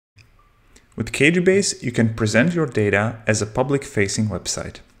With KgBase, you can present your data as a public-facing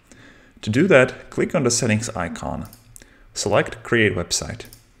website. To do that, click on the settings icon. Select Create Website.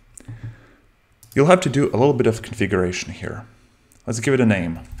 You'll have to do a little bit of configuration here. Let's give it a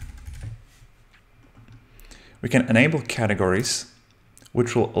name. We can enable categories,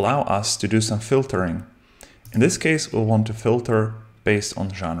 which will allow us to do some filtering. In this case, we'll want to filter based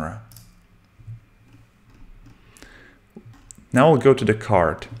on genre. Now we'll go to the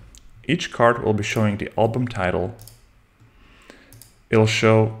card. Each card will be showing the album title. It'll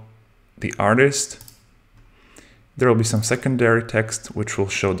show the artist. There will be some secondary text which will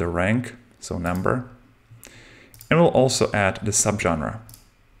show the rank, so number. And we'll also add the subgenre.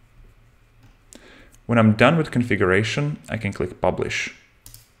 When I'm done with configuration, I can click Publish.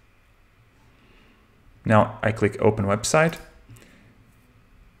 Now I click Open Website,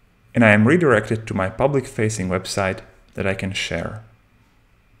 and I am redirected to my public-facing website that I can share.